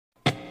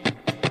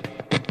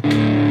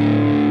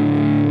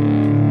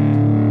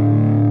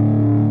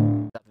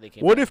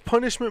came What back. if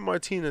Punishment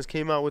Martinez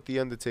came out with The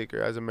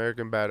Undertaker as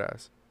American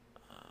Badass?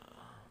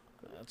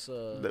 That's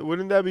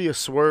Wouldn't that be a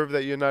swerve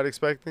that you're not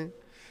expecting?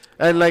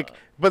 And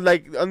but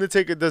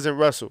Undertaker doesn't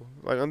wrestle.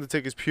 Like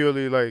Undertaker's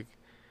purely like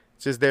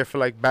just there for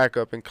like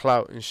backup and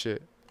clout and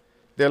shit.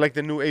 They're like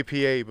the new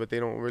APA, but they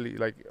don't really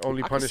like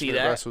only I can see Punishment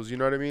that. wrestles. You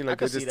know what I mean? Like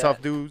can they're just see tough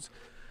that. dudes.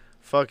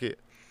 Fuck it.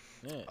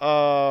 Yeah.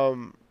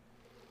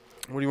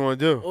 What do you want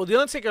to do? Well, the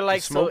Undertaker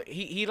likes to smoke?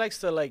 he likes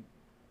to like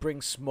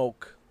bring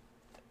smoke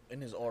in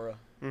his aura.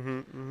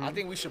 Mm-hmm. I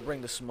think we should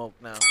bring the smoke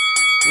now.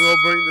 We'll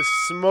bring the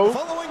smoke.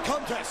 Following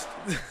contest.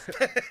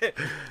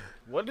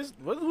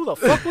 Who the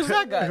fuck was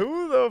that guy?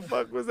 Who the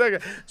fuck was that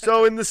guy?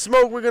 So in the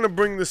smoke, we're gonna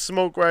bring the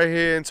smoke right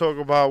here and talk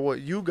about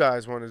what you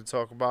guys wanted to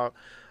talk about.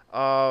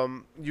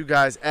 You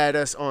guys add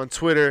us on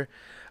Twitter,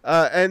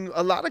 and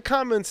a lot of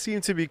comments seem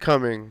to be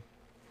coming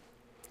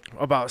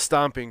about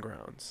Stomping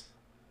Grounds.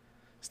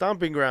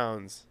 Stomping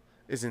Grounds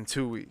is in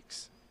 2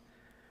 weeks,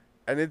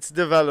 and it's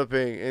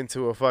developing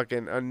into a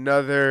fucking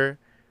another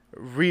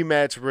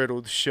rematch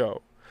riddled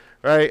show,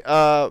 right?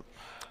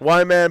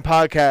 Why Man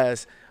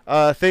Podcast.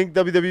 Think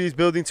WWE is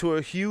building to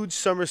a huge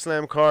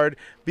SummerSlam card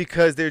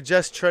because they're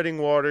just treading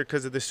water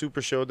because of the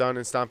Super Showdown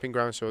and Stomping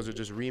Ground shows are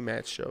just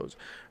rematch shows.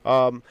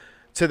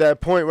 To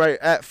that point, right,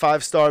 at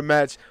 5-star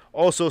match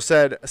also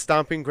said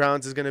Stomping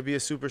Grounds is going to be a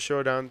Super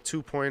Showdown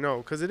 2.0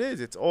 because it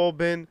is. It's all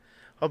been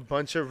a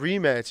bunch of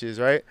rematches,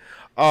 right?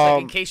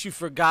 Like in case you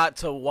forgot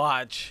to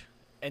watch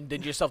and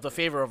did yourself the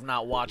favor of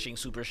not watching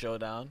Super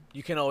Showdown,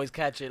 you can always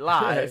catch it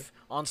live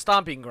on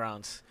Stomping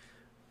Grounds.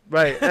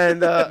 Right,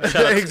 and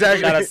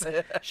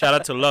exactly. Shout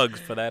out to Lugs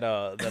for that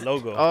the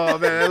logo. Oh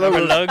man, that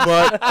logo Lugs.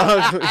 but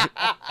ugly.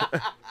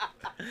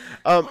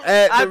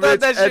 I thought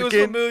that shit was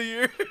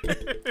familiar.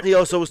 He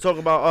also was talking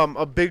about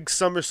a big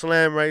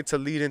SummerSlam, right, to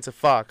lead into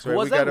Fox, right?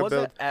 What was that? Gotta What was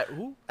build that? At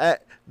who?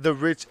 at the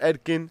Rich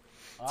Edkin.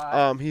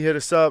 Right. He hit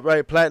us up,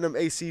 right? Platinum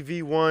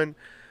ACV1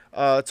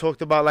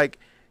 talked about like,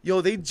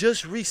 yo, they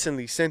just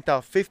recently sent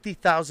out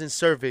 50,000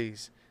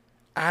 surveys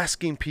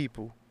asking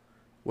people,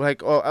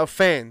 like, our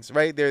fans,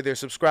 right? Their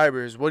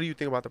subscribers. What do you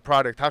think about the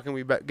product? How can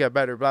we get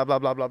better? Blah blah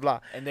blah blah blah.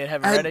 And they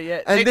haven't read it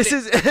yet. And this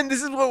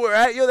is where we're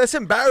at, yo. That's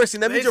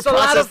embarrassing. That means your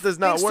process does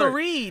not work. To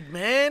read,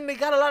 man. They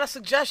got a lot of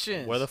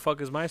suggestions. Where the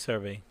fuck is my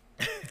survey?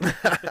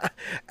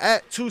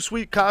 At Too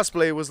Sweet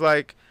Cosplay was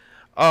like,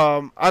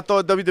 I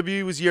thought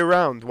WWE was year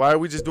round. Why are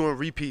we just doing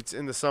repeats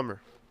in the summer?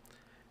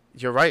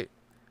 You're right.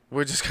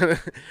 We're just gonna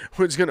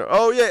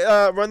oh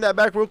yeah, run that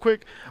back real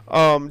quick.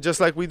 Just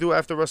like we do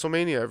after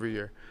WrestleMania every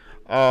year.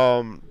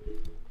 And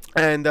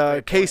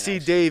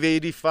KC Dave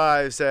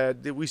 85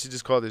 said that we should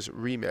just call this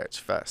Rematch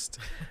Fest.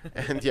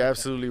 And you're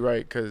absolutely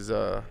right, because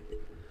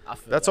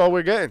that's all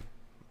we're getting.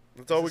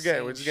 That's all we're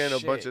getting. We're just getting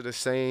a bunch of the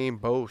same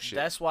bullshit.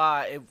 That's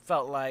why it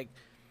felt like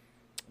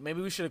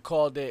maybe we should have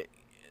called it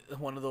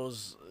one of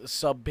those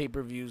sub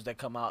pay-per-views that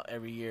come out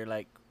every year,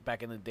 like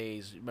back in the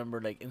days. Remember,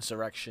 like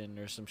Insurrection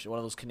or some shit, one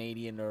of those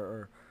Canadian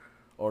or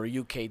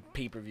UK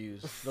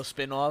pay-per-views, those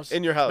spin-offs.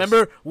 In your house.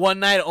 Remember One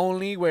Night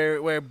Only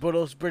where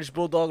British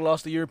Bulldog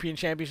lost the European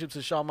Championship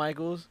to Shawn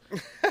Michaels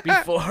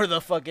before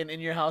the fucking In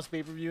Your House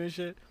pay-per-view and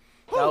shit?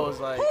 That was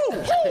like, I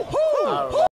don't know.